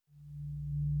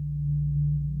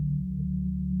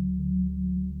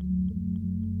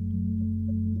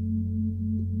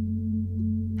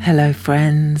Hello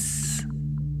friends,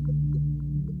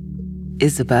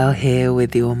 Iszabel here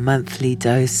with your monthly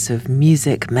dose of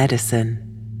music medicine.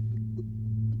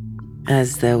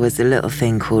 As there was a little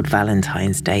thing called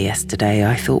Valentine's Day yesterday,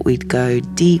 I thought we'd go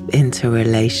deep into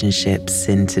relationships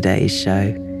in today's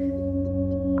show.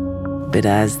 But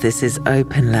as this is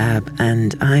Open Lab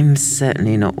and I'm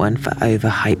certainly not one for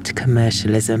overhyped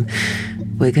commercialism,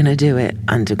 we're gonna do it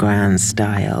underground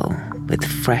style, with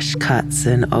fresh cuts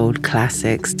and old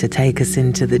classics to take us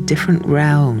into the different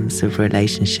realms of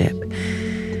relationship,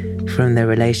 from the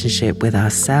relationship with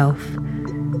ourselves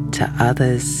to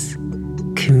others,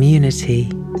 community,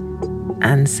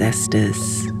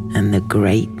 ancestors, and the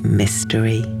great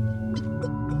mystery.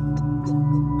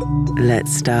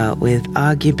 Let's start with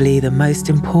arguably the most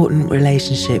important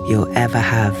relationship you'll ever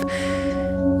have,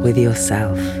 with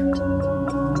yourself.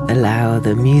 Allow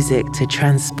the music to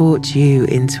transport you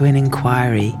into an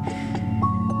inquiry.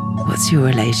 What's your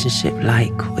relationship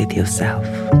like with yourself?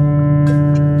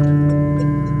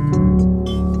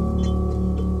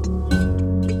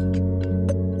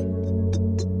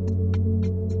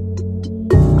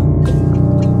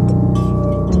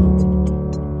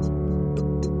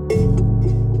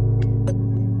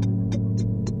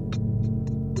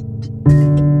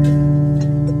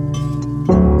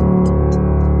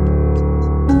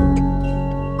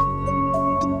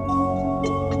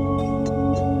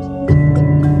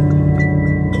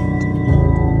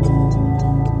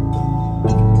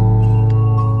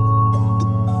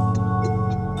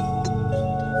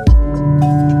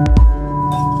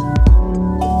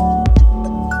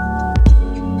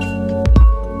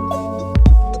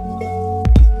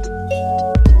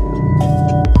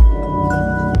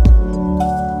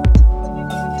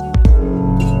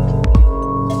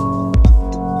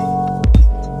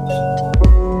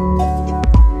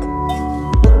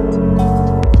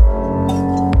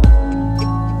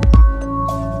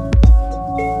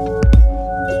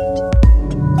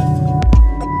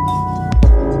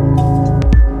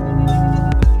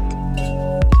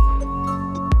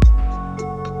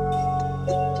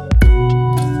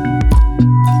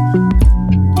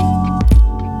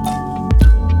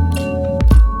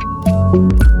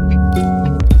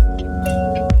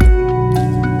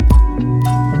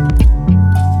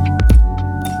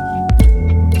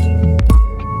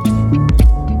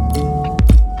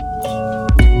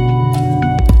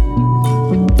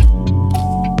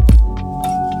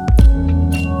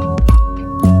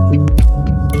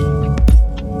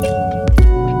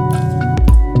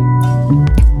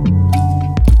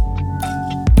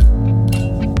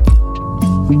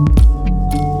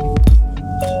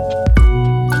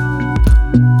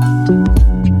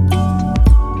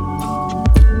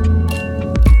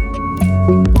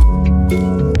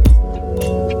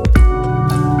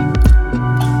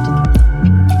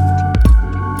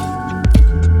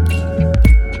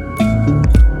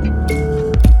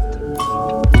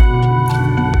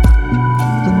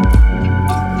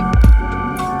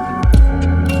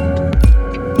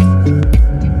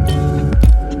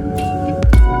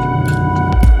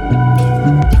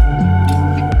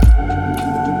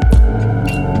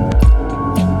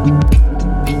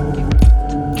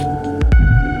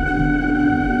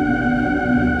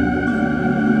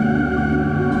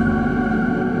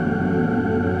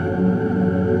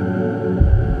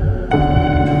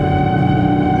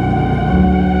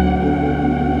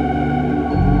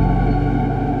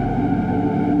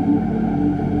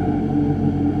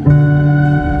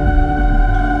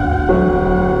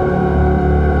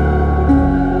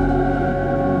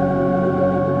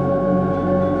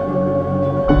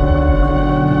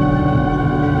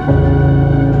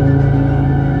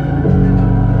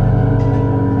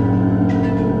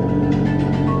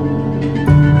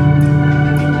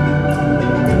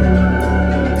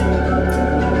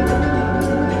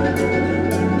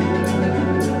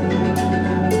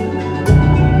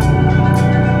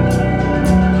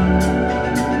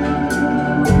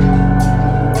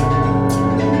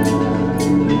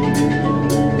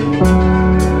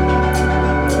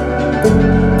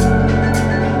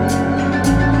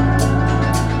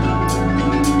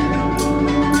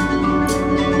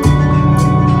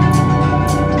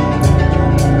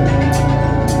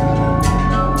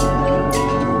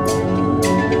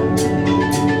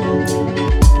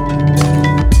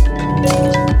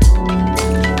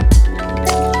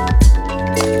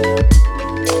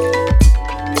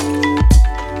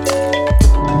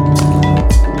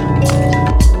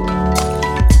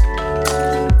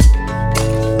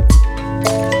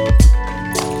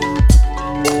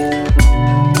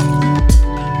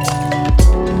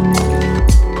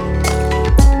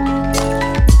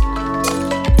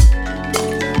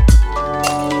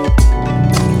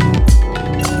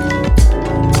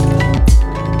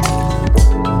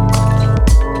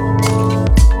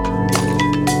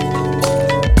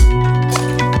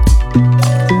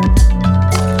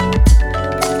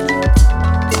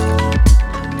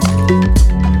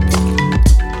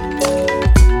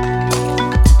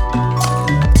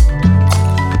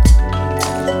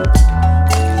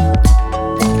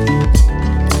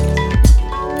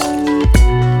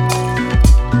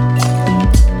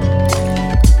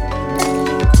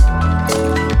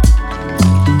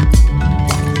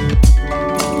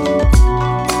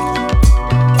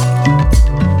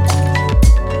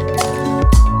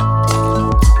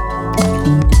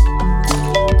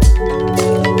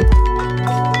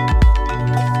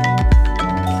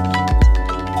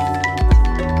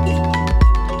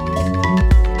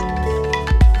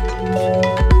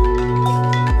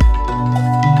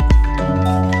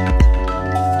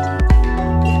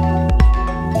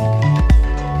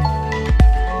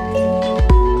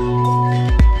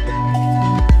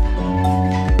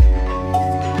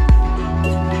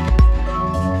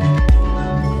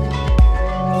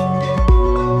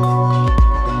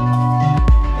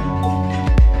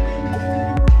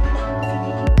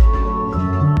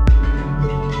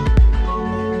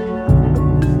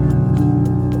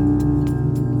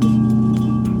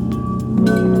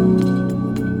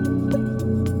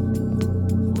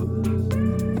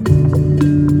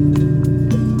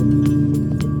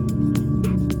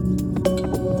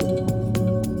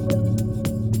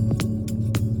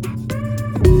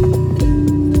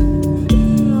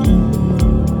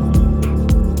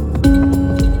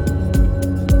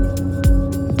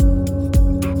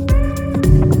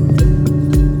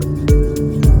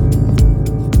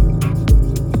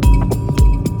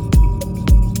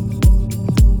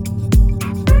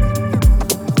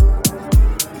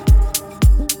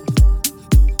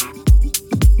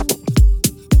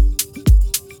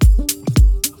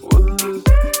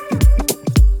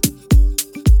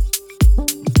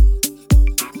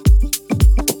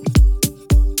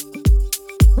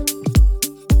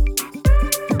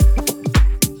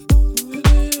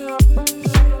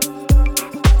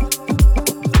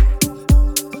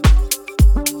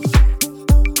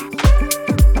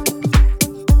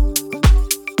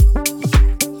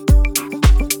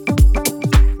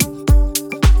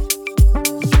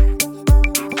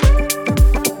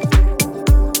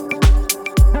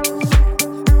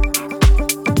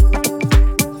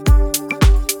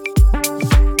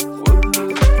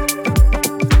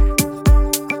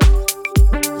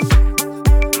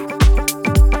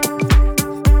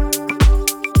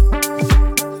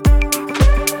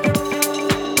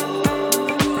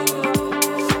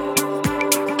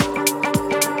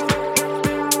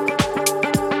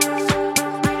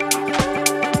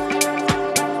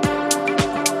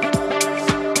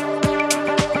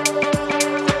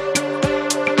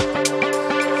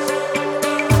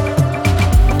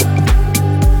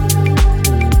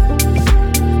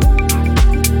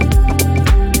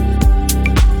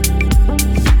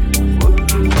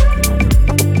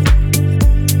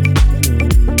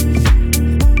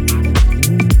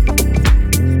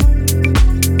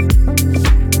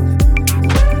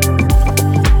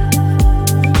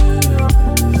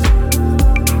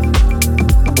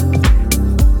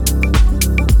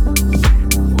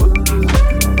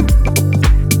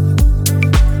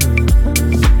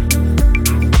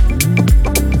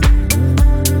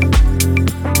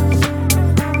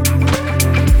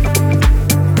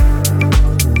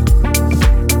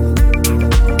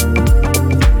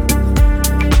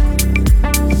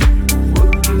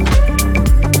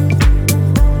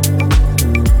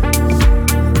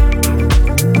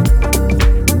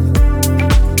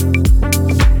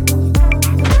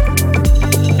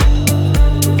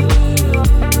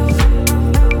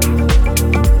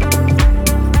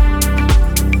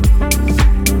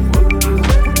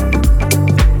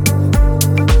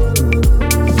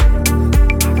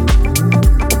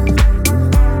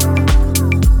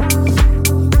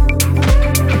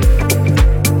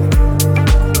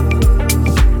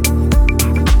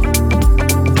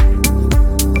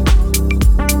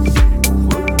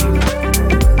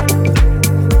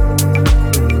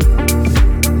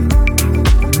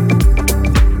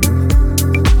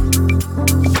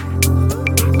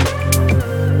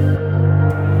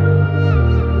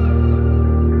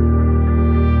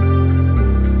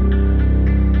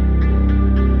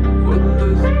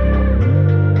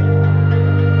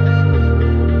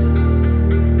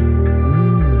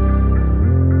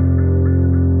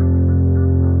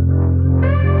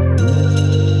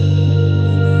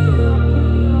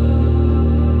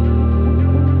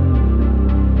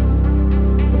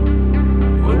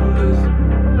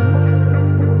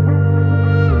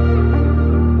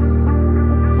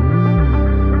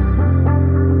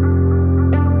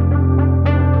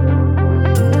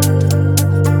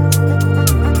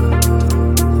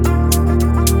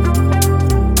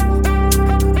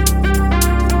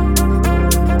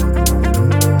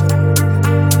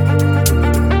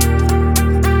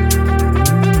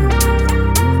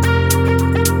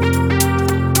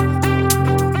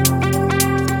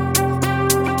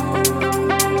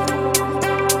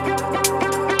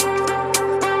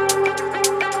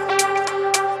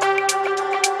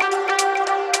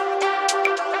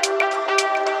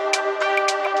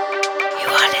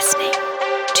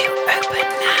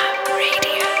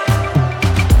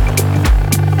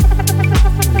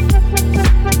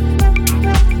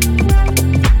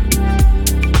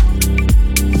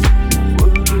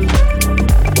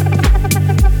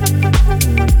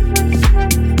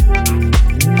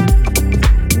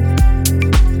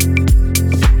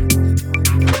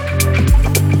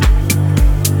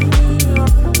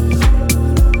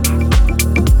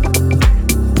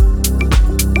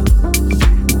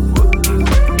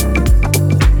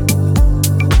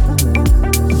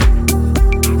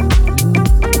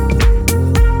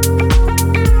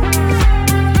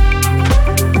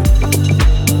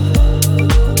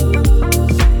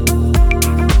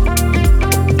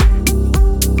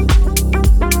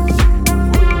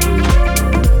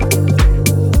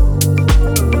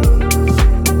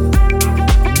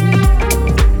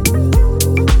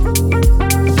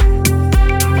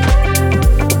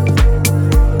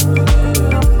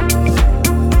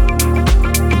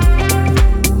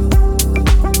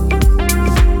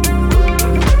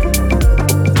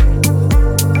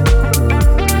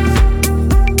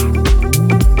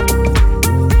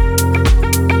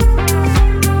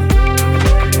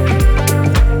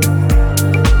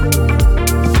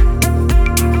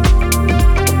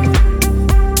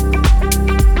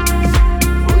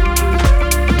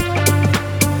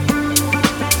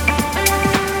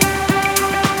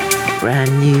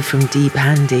 Brand new from Deep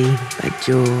Handy by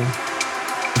Jaw.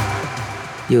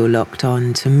 You're locked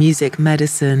on to Music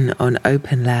Medicine on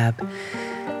Open Lab,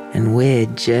 and we're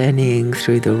journeying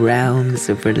through the realms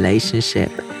of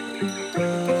relationship.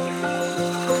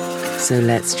 So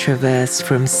let's traverse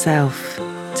from self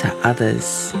to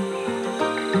others.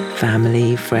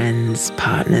 Family, friends,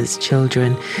 partners,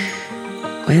 children.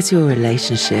 Where's your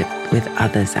relationship with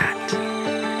others at?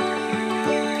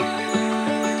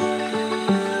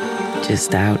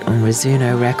 Just out on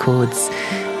Rizzuno Records,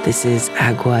 this is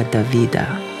Agua da Vida.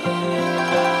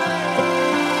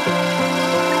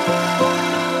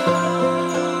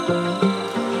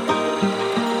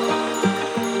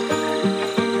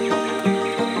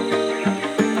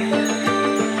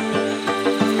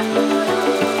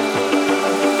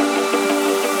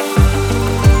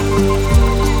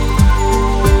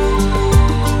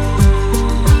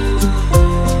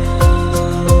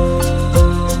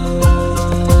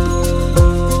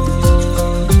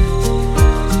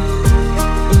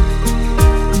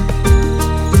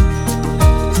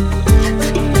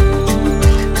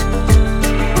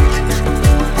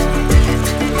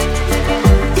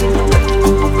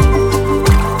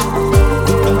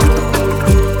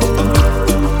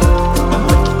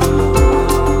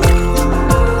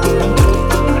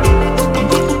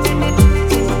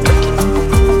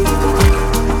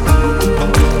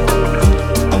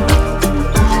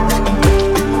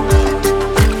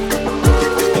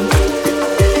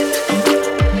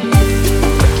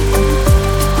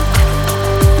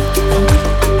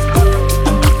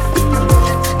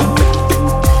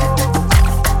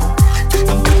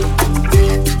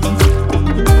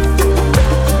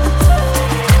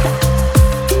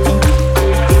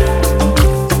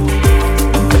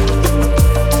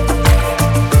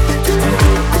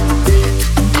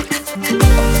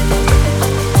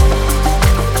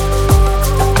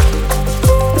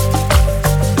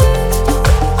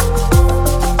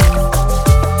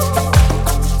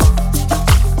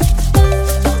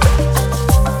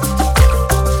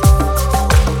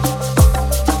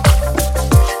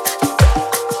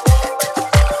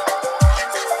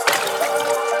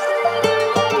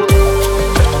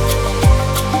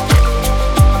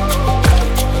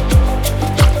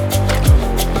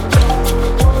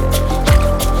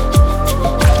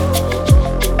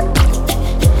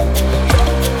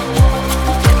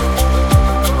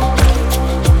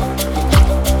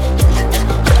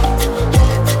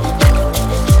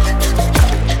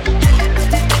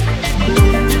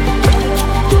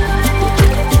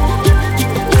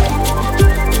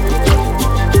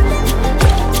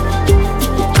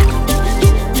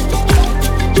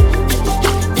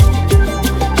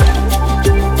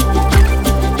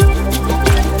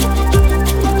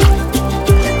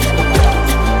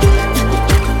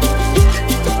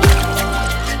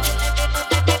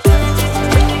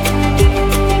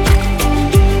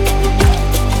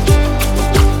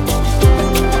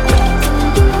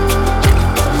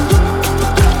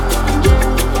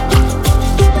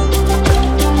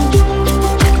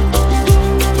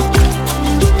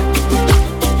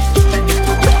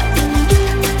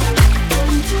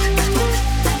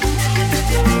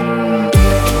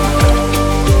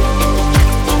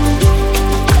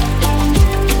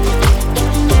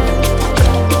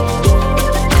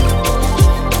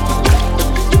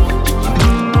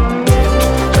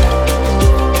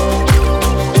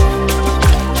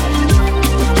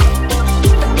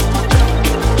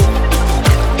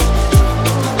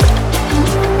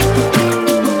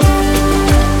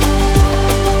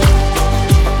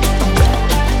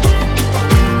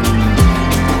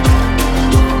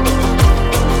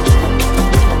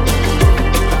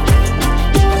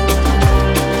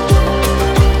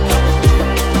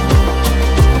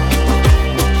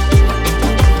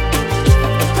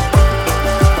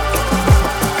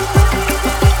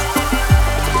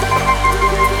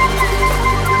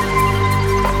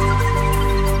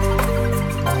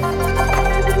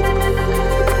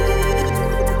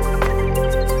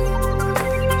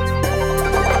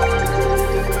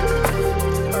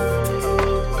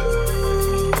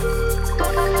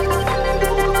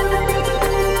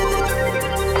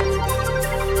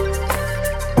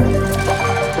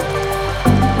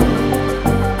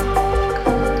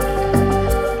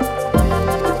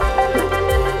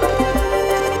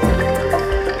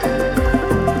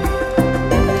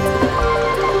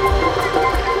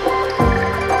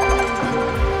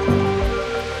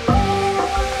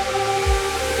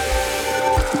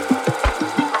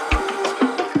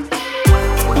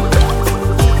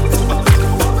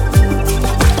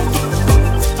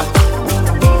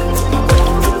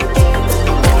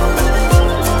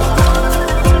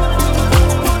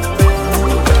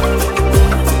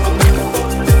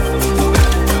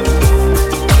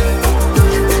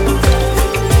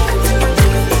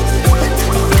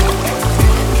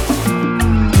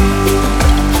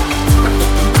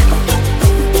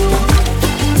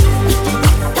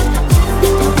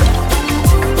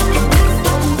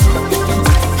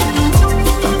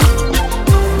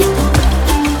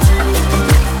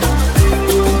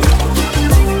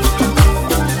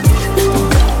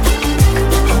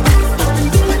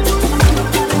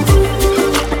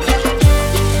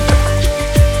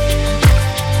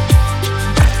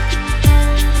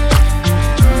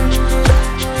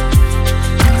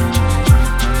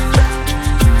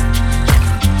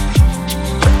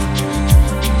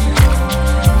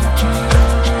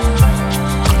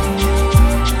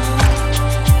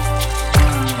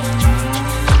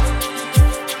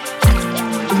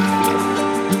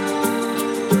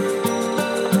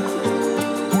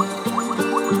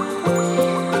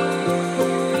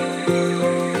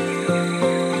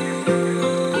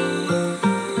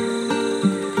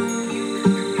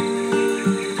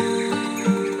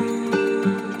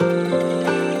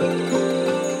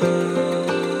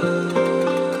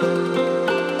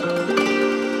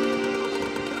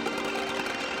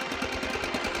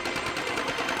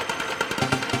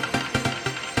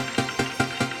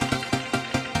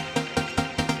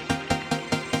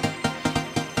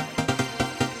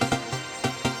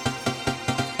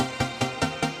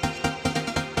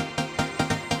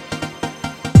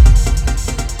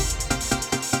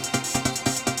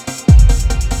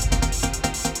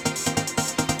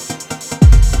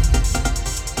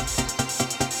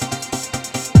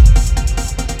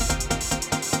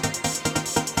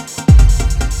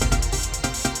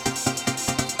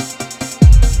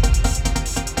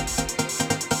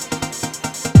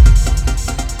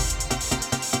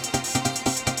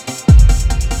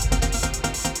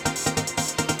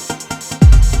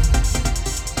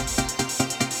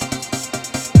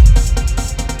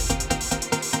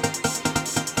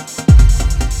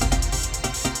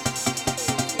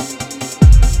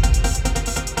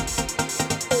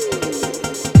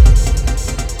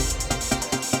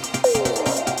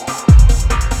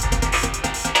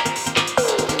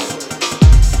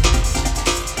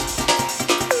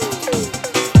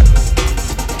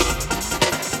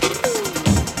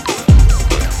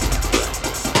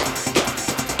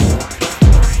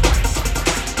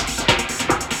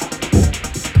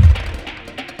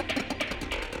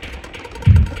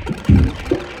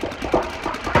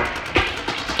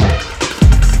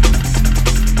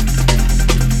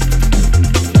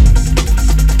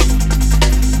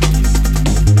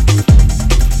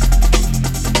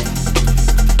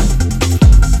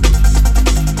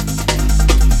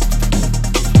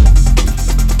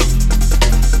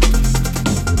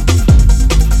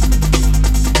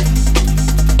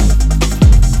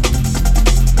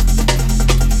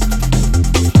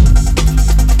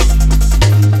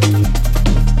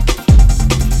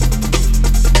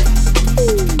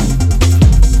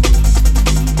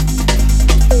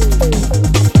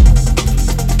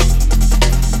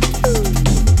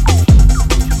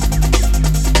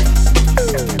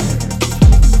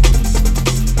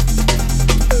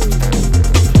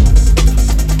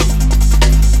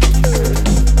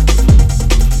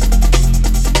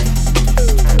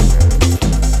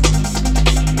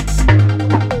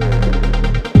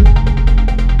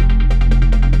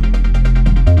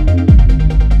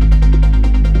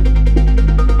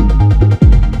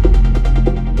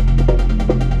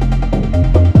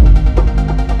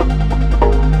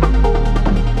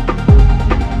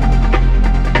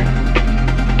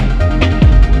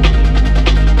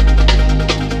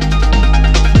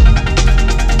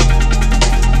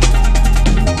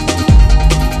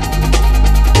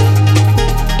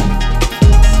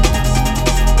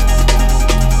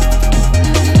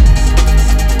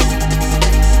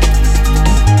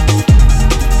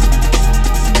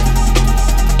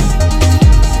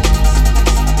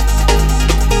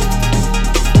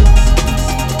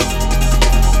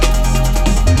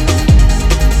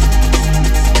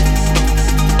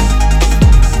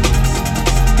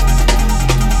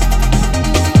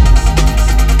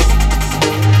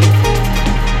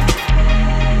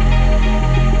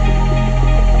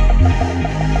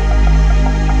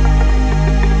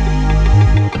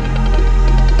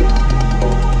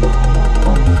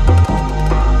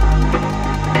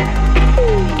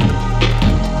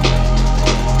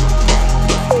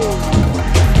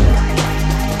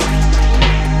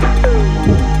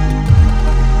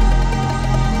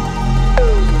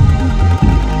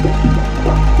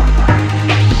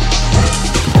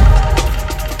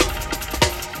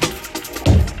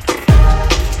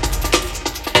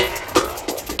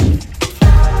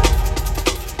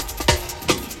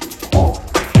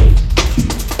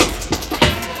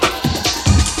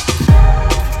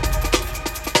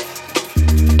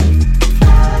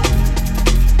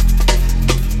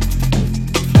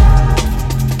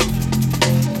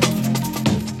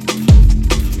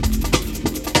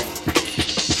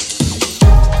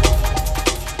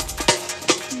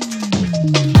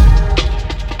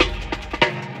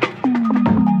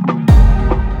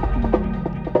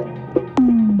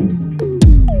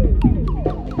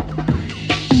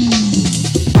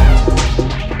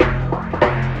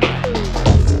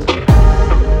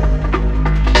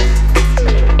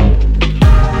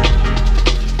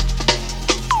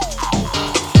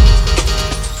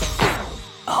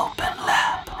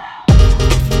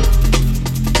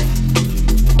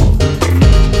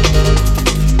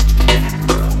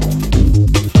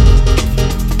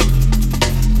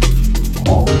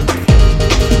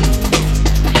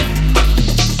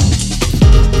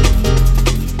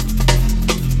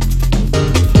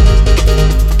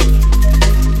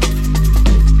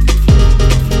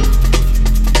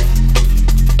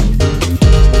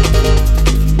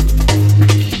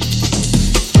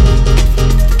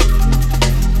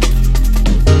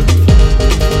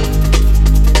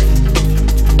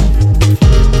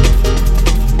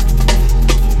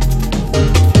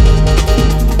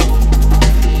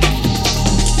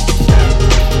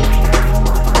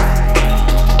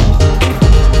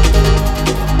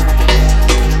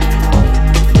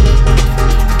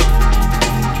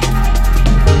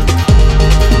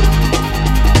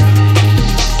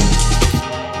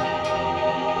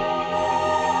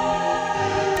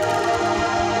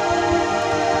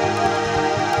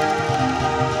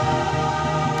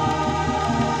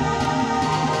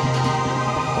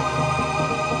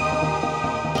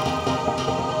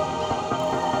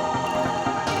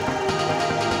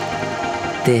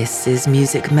 This is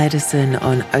Music Medicine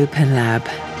on Open Lab.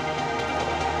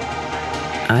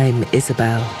 I'm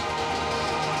Iszabel.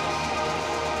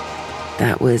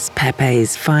 That was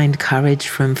Pepe's Find Courage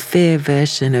from Fear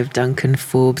version of Duncan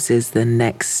Forbes' The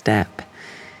Next Step.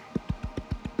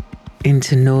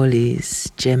 Into Norley's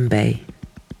Djembe,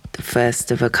 the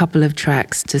first of a couple of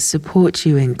tracks to support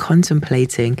you in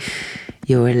contemplating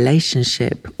your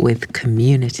relationship with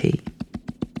community.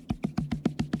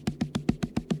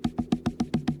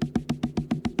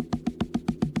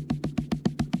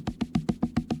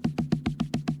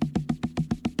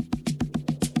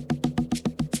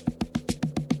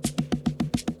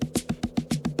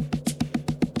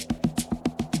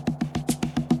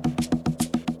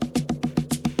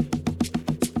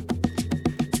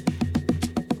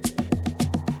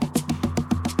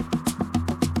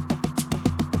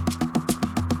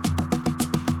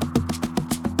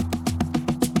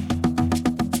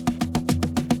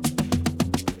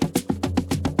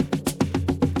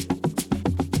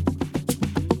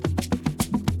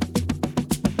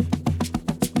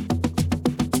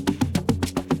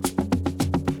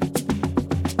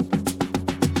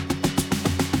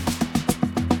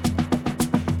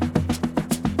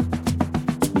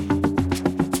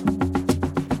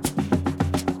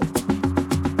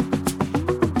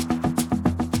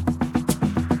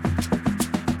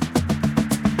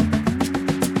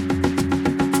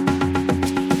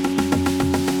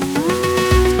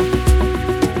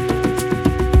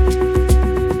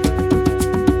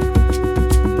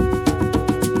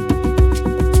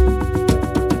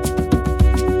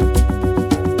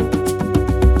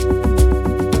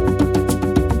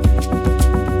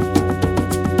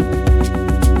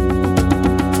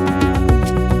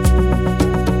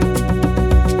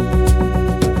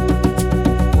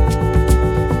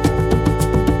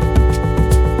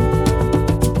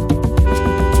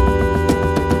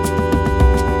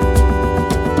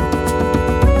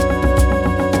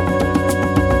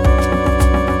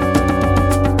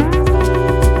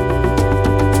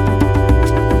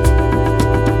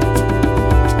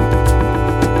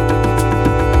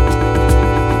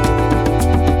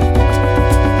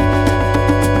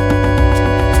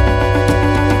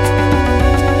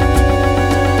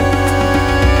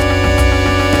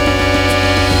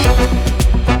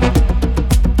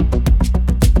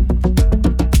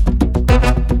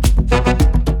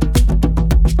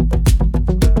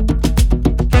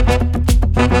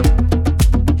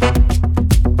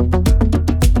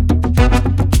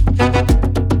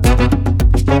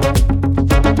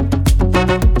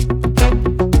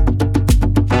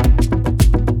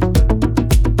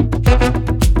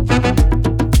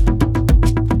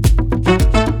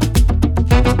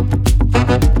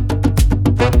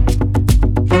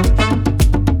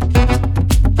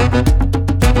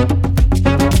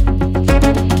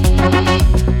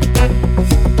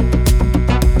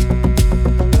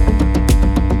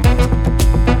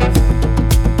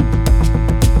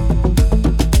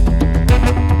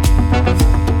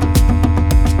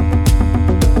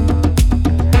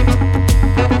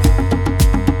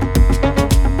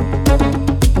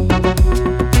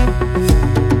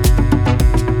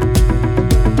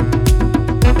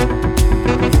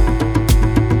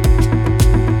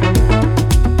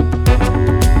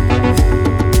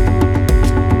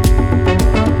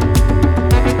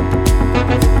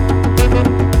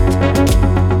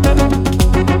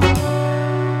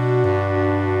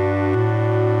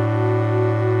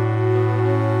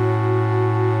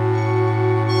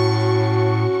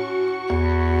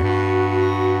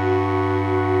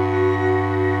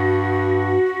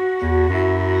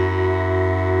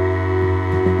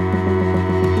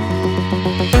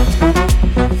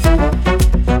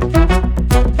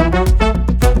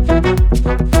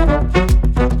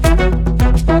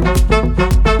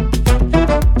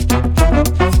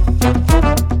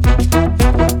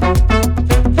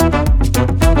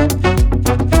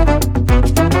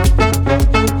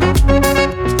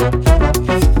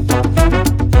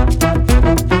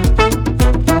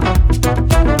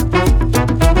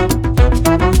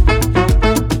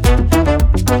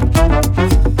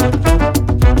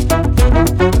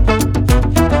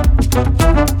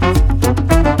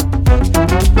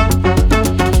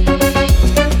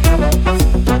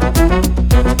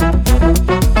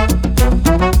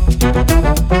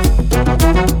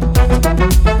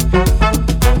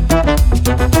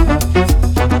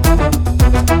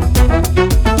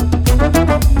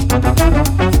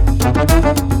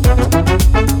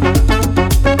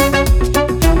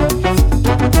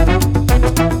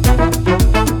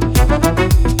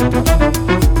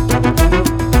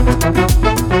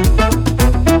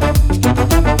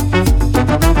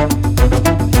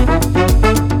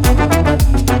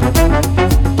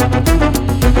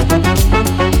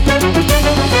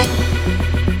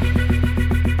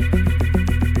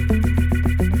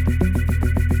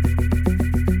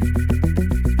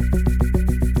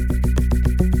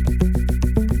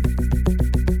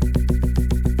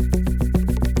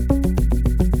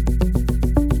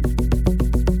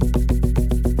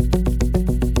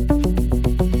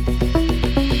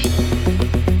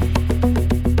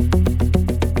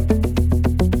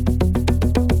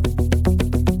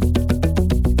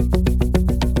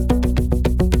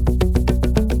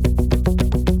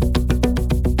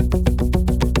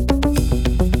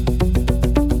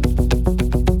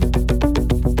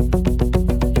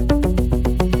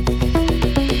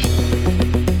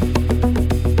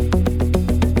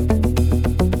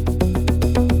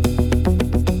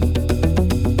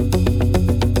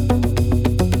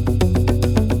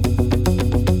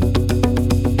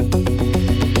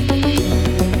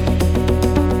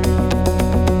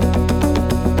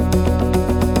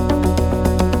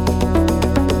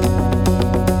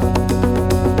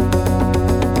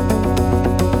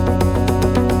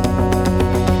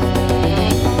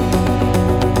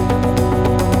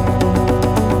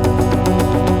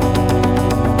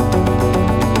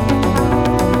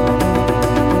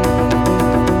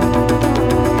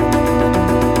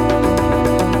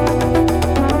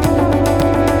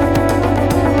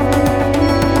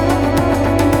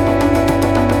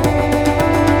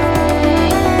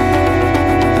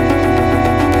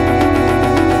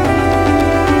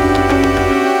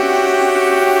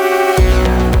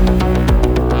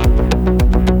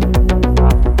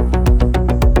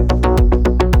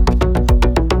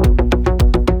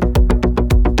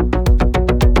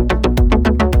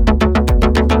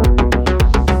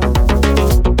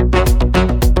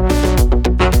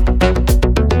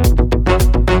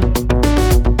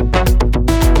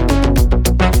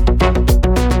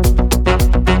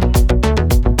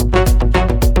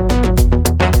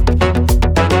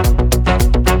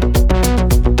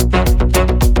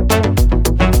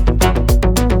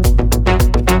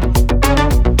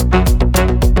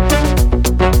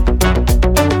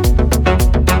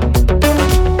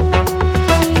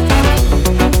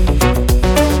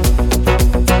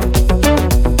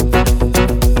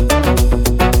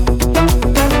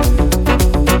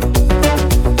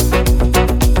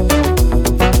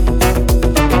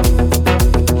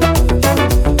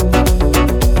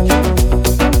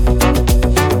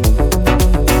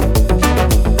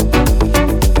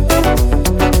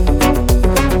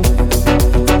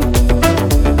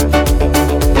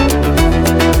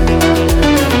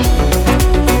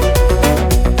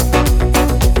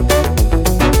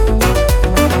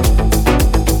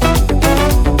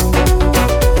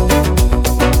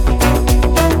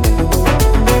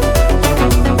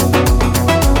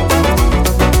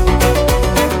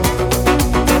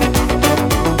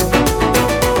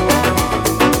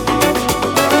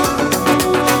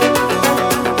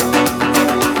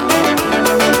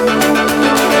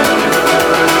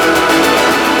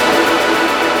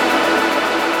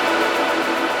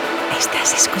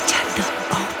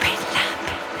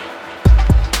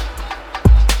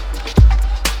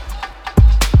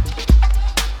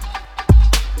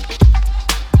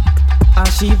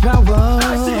 see power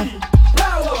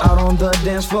out on the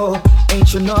dance floor.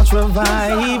 Ancient arts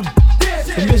revived.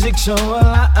 The music's so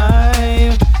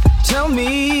alive. Tell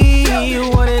me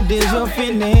what it is you're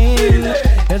feeling.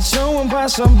 It's so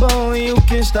impossible, you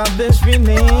can't stop this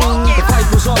feeling. The fight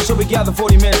was on, so we gathered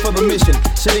 40 men for the mission.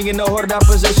 Sitting in the hoarded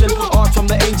opposition, art from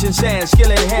the ancient sands.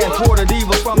 Skill in hand, ported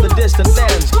evil from the distant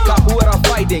lands. Capoeira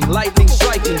fighting, lightning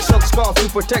striking. Silk scarf to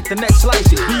protect the next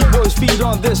slicing. B-boys feed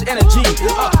on this energy.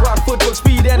 Upright footwork,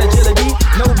 speed and agility.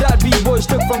 No doubt B-boys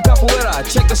took from capoeira.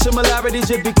 Check the similarities,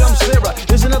 it becomes clearer.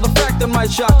 There's another fact that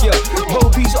might shock you.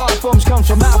 Both these art forms comes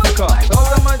from Africa.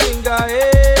 Solta mandinga,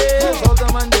 eh, solta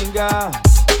mandinga.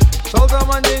 Solta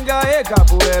mandinga, eh,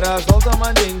 capoeira, solta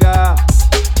mandinga.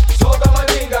 Solta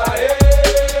mandinga,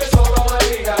 eh, solta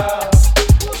mandinga.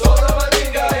 Solta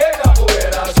mandinga, eh,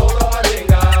 capoeira, solta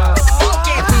mandinga.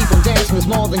 People dancing is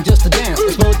more than just a dance.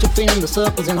 It's what you feel in the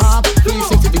circles and heart.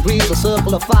 360 degrees, a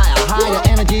circle of fire. Higher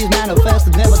energies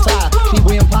manifested, never tire.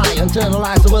 People empire,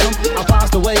 internalize the rhythm. I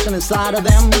passed awaken inside of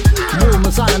them.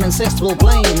 Movements on an ancestral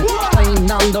plane. Plain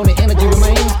numb, only energy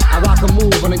remains. I rock and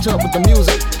move and interpret the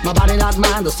music. My body not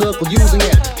mine, the circle using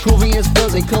it. Proving it's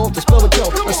physical to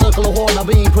spiritual. A circle of horror, now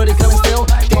being critical and still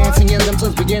dancing in them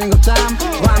since beginning of time.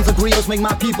 Rhymes of grievous make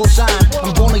my people shine.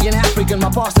 I'm born again African, my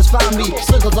past has found me.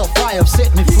 Circles of fire have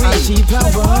set me free. I see power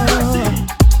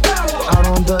out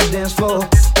on the dance floor.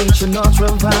 Ancient arts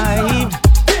revived.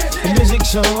 The music's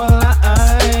so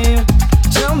alive.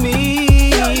 Tell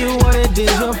me what it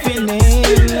is you're feeling.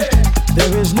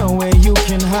 There is no way you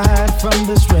can hide from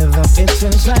this rhythm. It's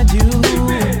inside you,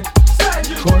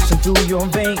 coursing through your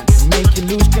veins, make you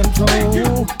lose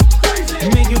control,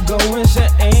 make you go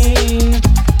insane.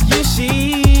 You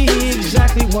see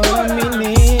exactly what I'm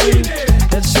meaning.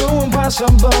 It's so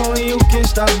impossible, you can't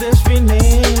stop this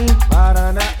feeling.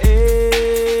 Paraná,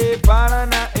 eh,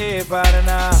 Paraná, eh,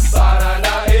 Paraná.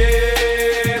 Paraná,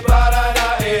 eh,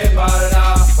 Paraná, eh,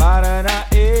 Paraná. Paraná,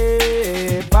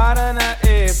 eh, Paraná,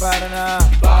 eh, Paraná.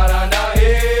 Paraná,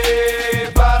 eh,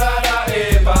 Paraná,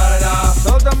 eh, Paraná.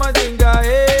 Solta mandinga,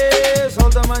 eh,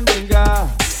 solta mandinga.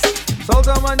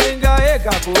 Solta mandinga, eh,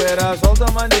 capoeira, solta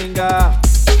mandinga.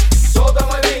 Solta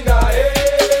mandinga,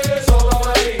 eh, solta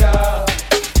mandinga.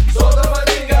 Solta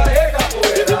mandinga, eh,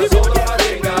 capoeira, solta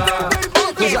mandinga.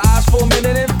 Close your eyes for a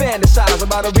minute and fantasize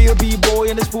about a real B-boy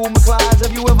in this Fool McClides.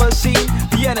 Have you ever seen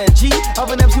the energy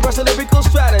of an MC versus a lyrical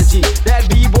strategy? That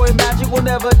B-boy magic will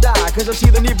never die, cause I see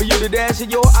the need for you to dance in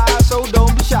your eyes, so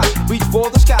don't be shy. Reach for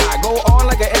the sky, go on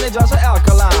like an Energizer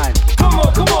alkaline. Come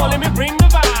on, let me bring the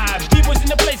vibe. B-boys in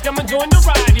the place, come and join the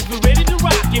ride. If you're ready to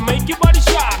rock it, make your body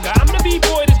stronger. I'm the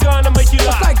B-boy that's gonna make you It's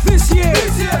lock. like this year,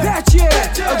 that year.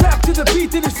 I rap to the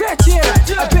beat that is fat, yeah.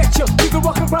 I bet you can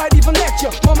rock and ride, even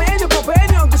lecture. Mama and the papa and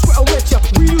the young, that's where I wet you.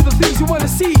 We do the things you wanna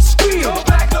see, scream. Go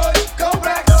back, noise, go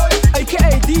back, noise.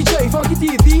 AKA DJ, Funky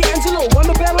D, the Angelo.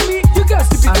 Wanna battle me? You got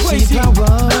to be I crazy. see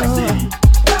power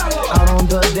out on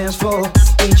the dance floor.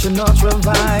 Ancient arts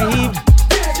revived.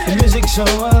 The music's so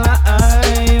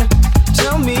alive.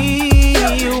 Tell me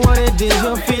what it is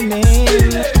you're feeling.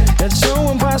 It's so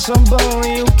impossible,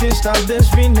 you can't stop this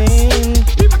feeling.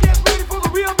 People get ready for the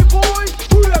real B-boy.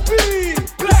 Who that be?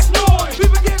 Black noise.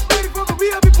 People get ready for the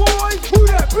real B-boy. Who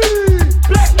that be?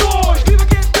 Black noise. People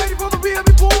get ready for the real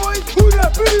B-boy. Who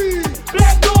that be?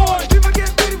 Black noise. People get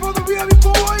ready for the real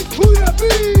B-boy. Who that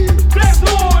be? Black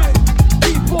noise.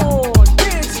 Keep on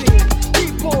dancing.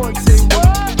 Keep on say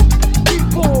what?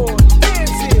 Keep on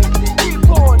dancing. Keep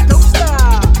on don't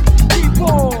stop. Keep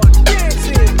on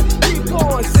dancing. Keep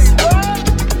on say what?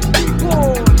 Keep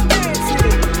on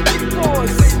dancing. Keep on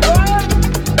say what?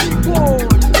 Keep on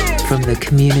dancing. From the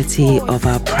community of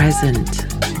our present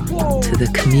to the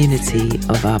community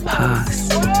of our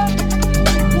past.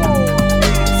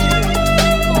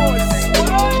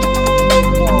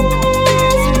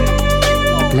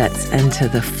 Let's enter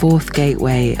the fourth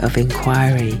gateway of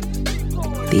inquiry,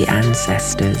 the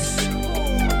ancestors.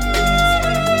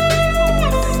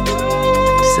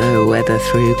 So whether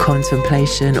through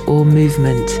contemplation or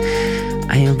movement,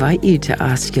 I invite you to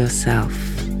ask yourself,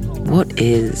 what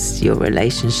is your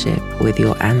relationship with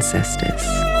your ancestors?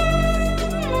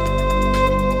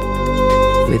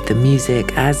 With the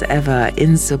music as ever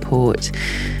in support,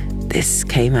 this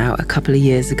came out a couple of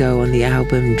years ago on the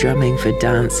album Drumming for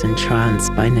Dance and Trance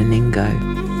by Naningo.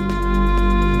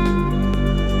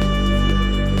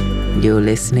 You're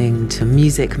listening to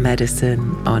Music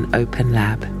Medicine on Open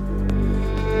Lab.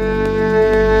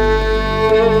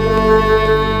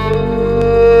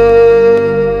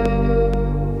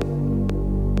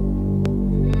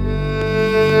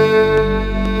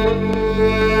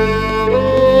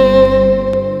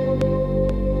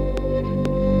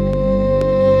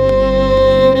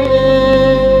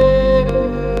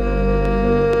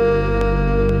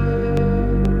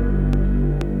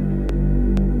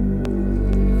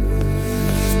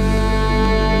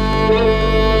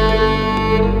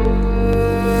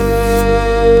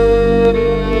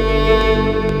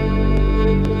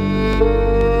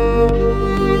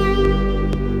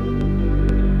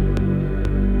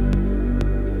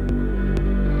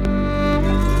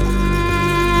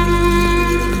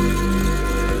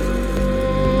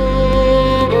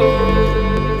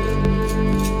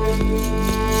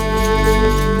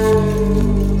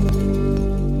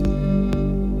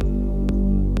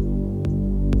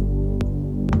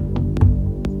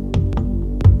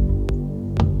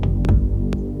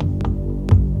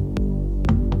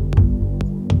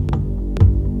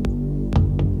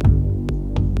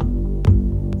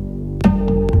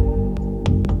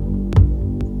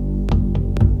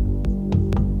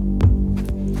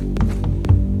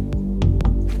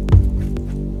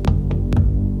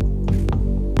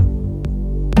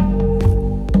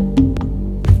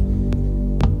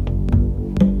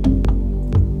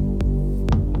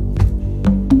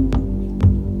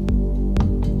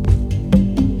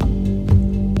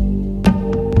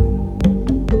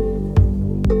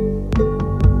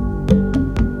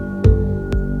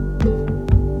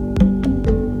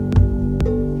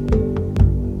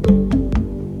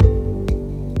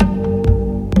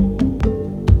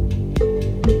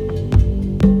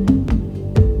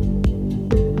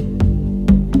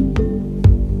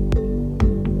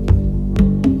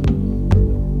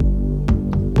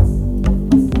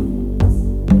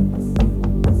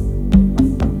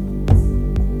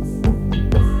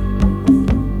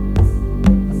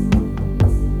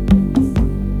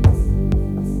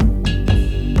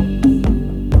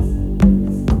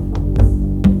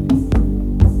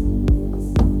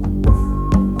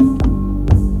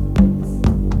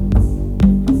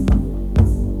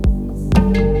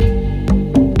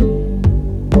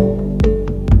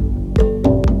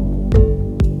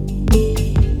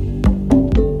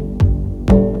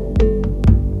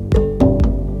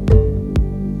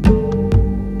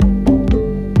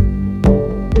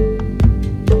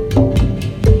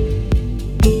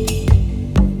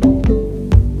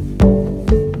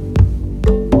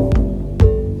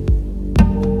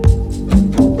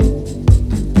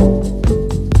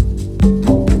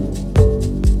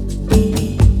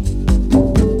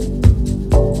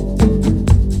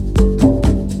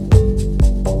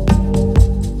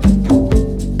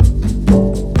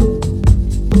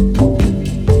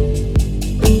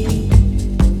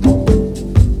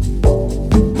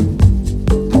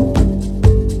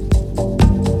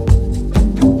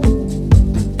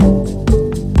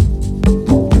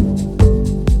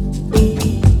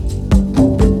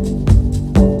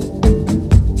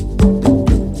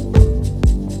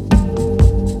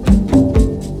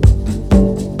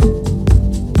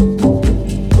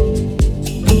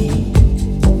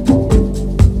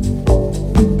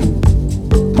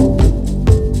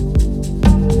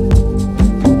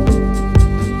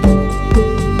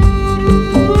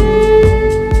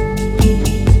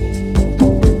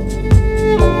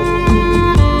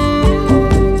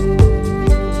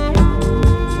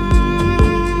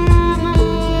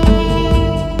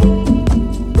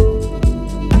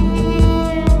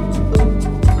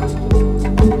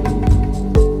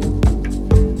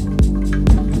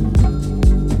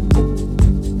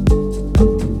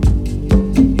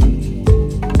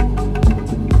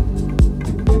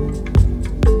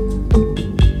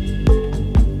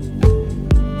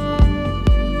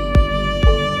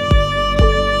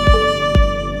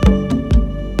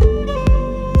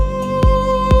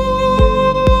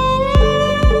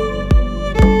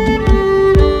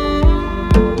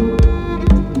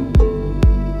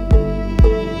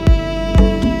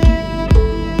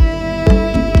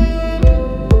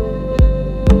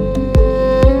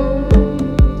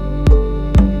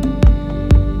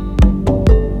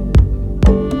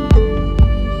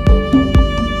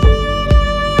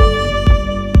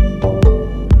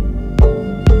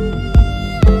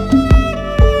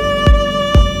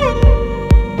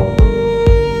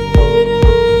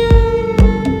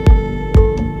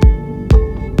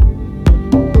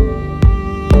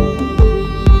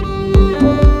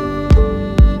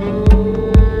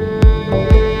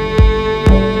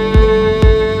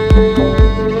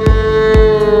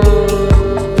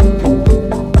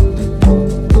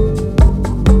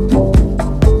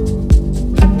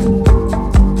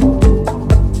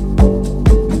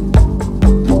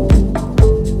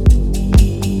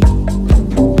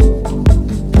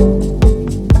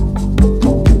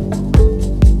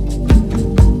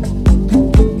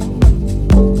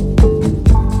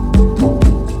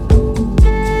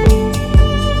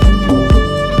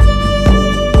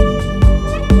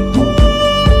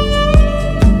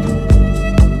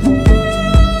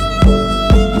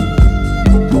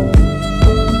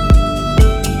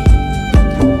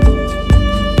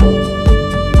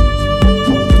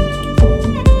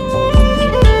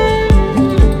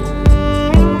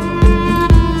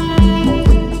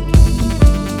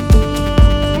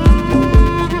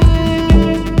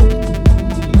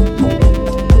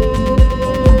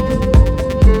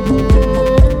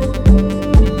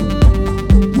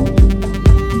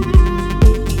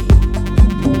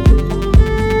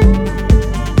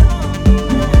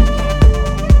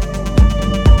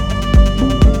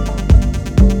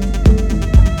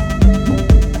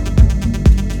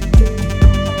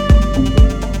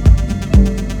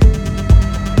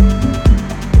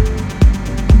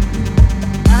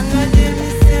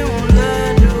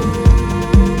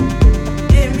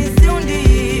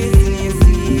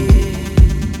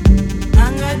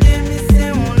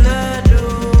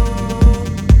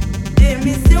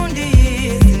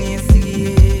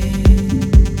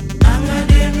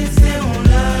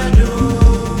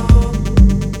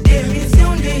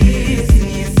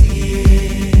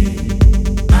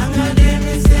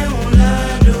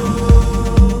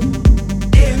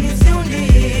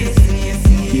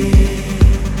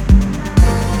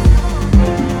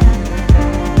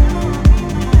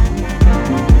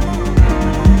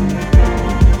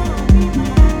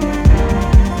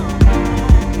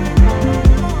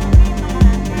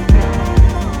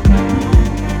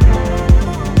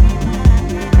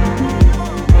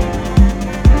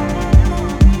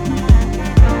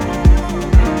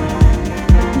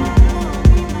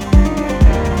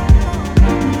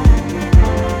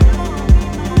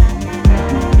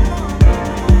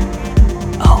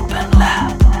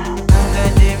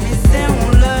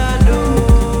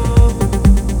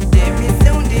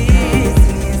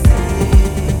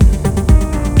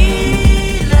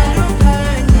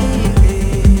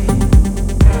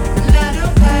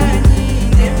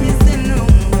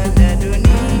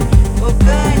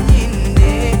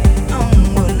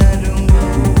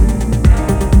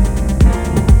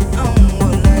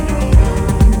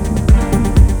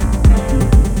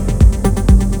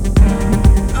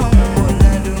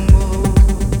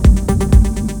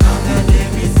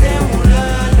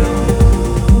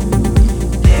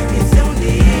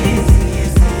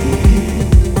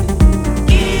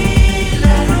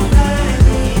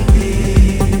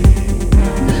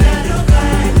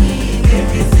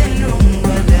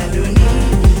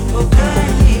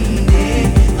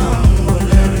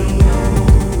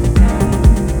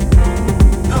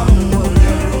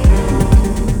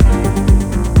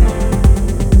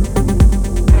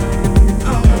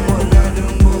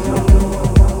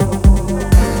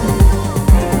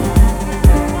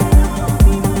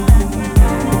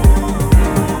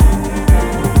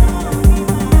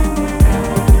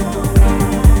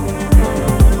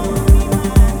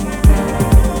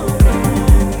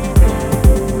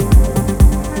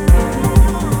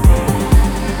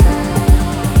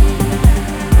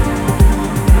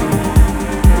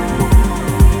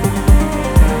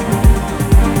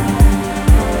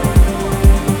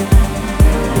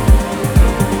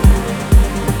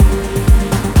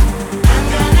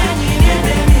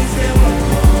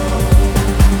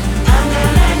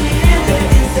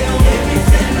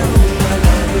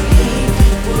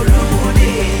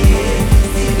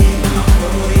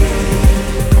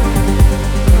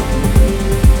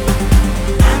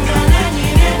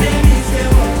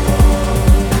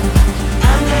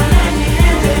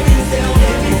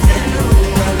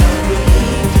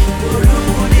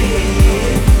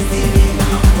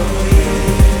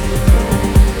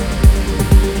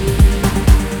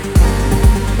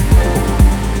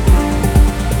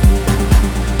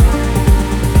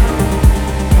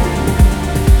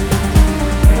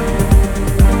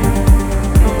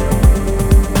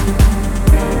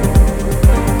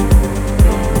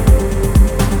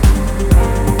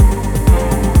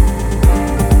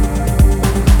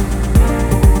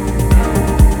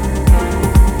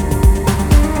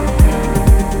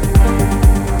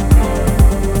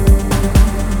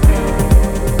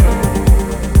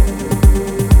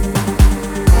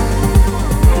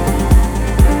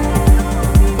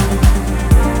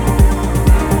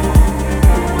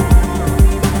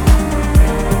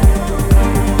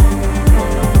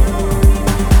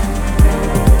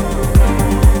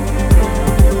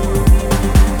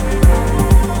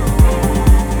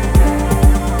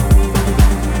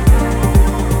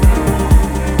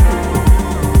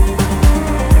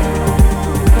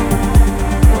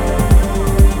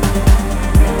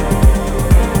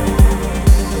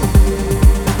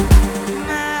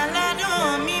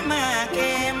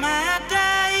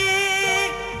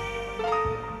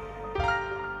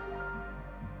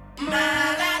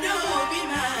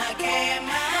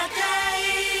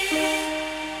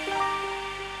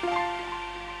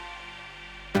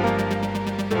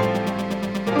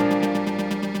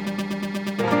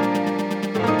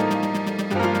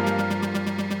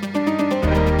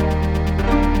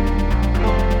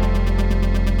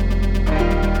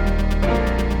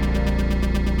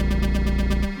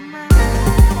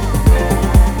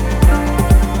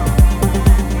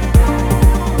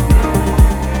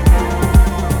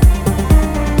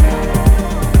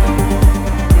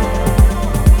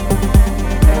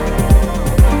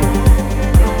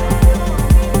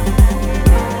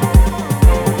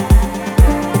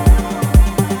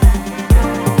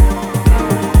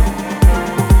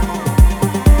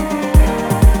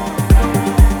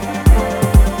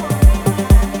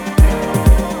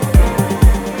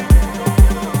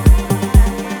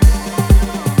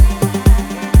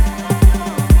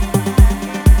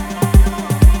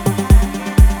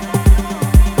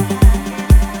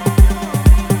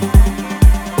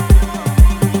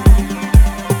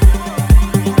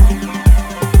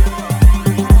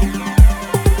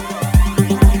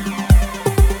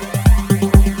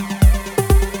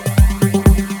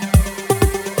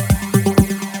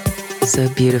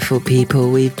 Beautiful people,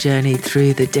 we've journeyed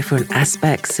through the different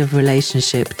aspects of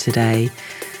relationship today,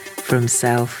 from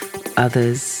self,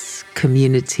 others,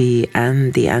 community,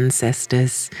 and the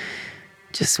ancestors.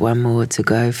 Just one more to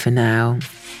go for now.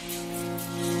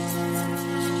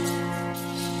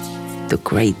 The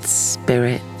Great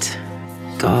Spirit,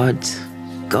 God,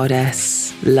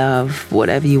 Goddess, love,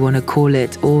 whatever you want to call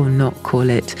it or not call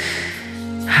it.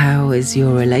 How is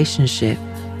your relationship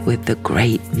with the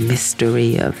great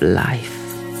mystery of life?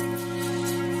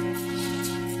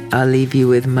 I'll leave you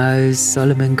with Mose,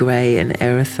 Solomon Gray and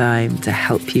Erythime to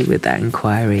help you with that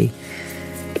inquiry.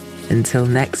 Until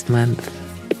next month,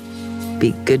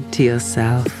 be good to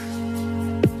yourself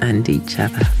and each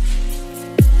other.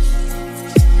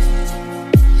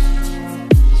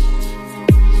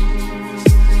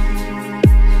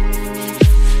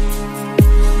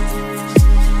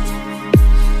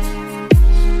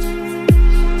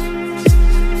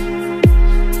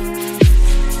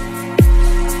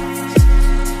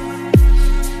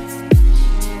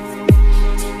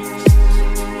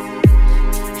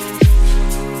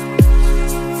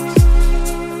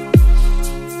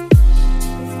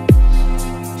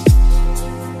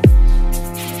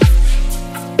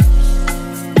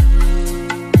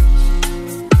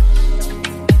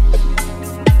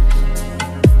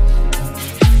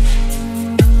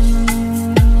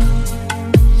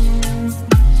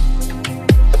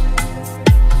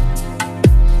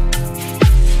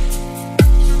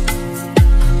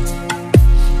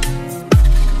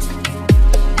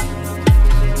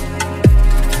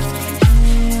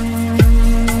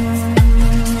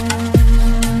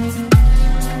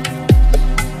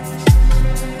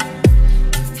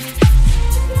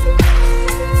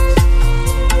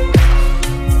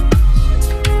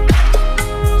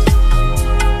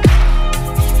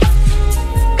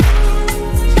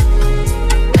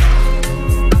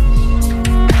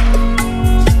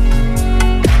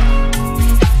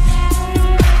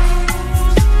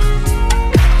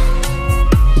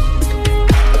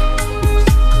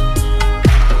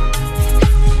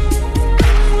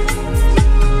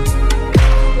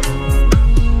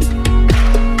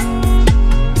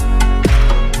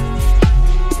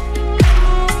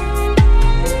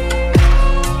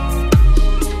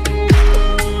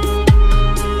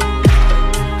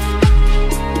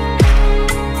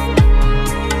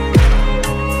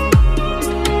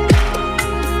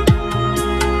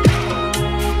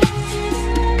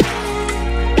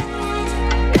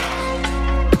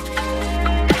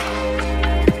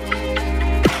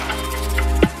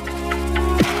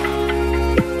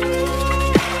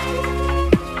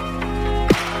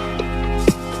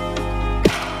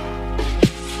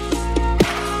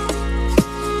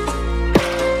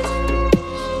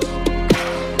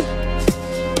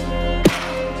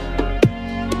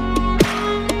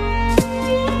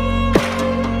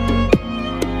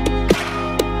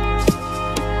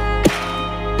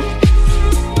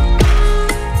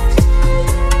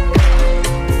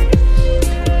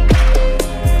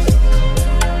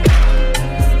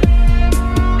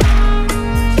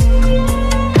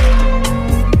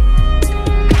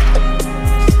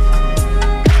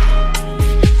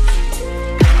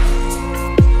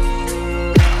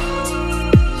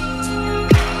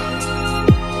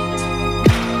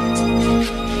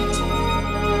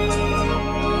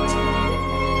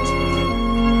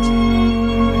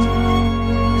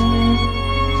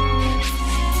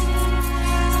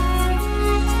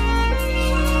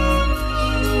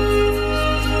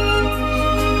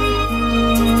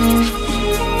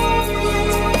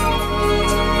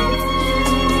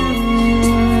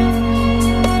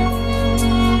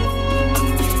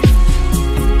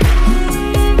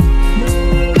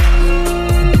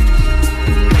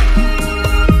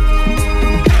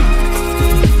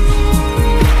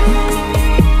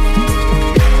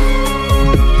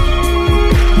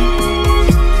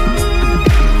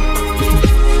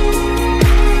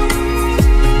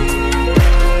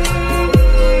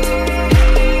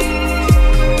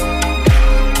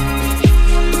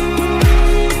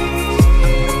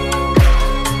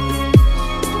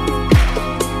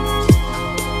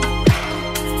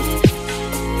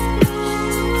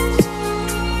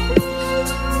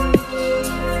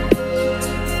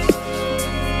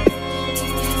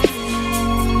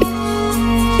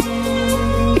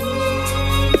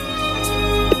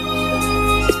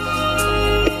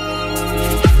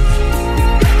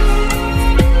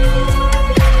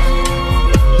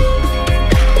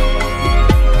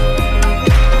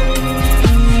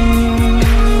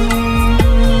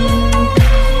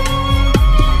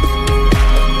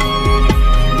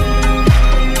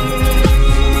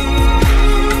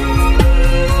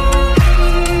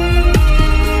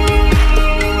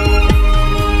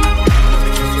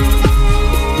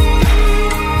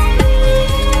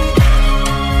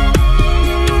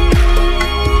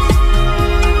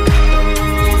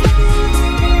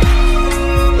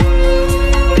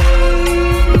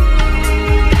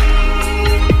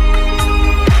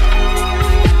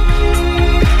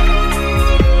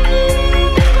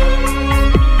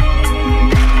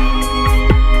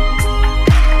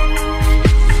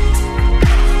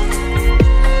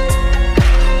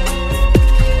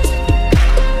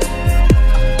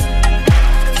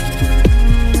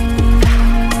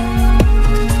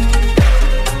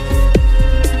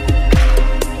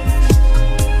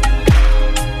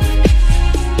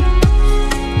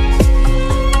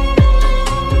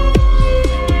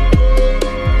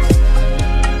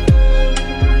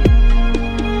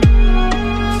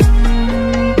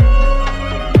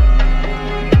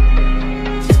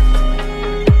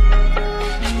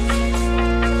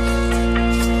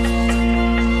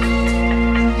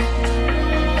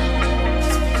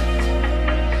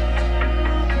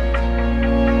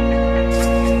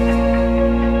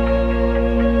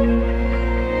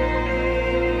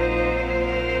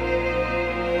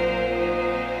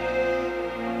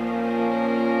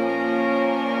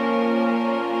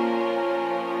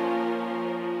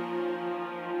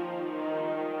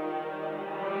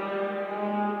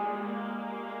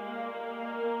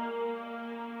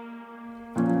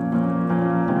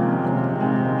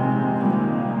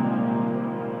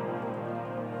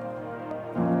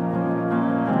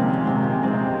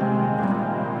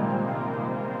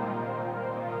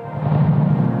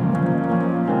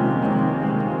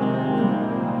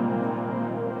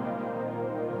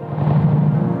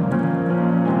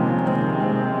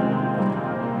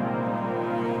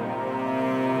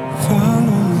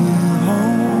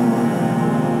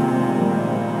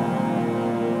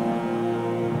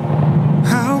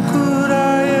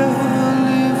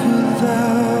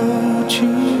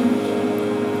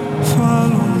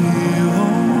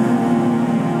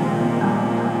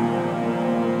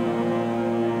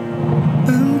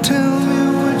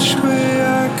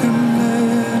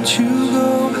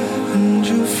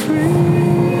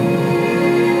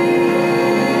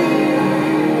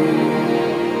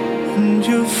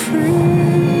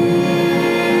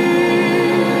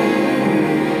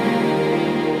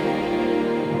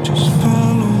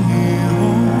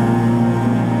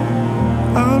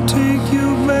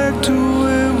 back to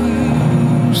where we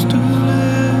used to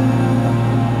live.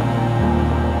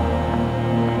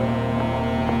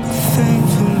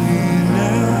 Thankfully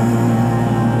now,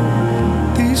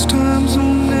 these times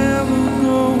will never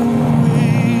go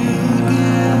away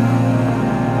again.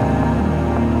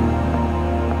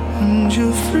 And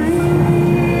you're free.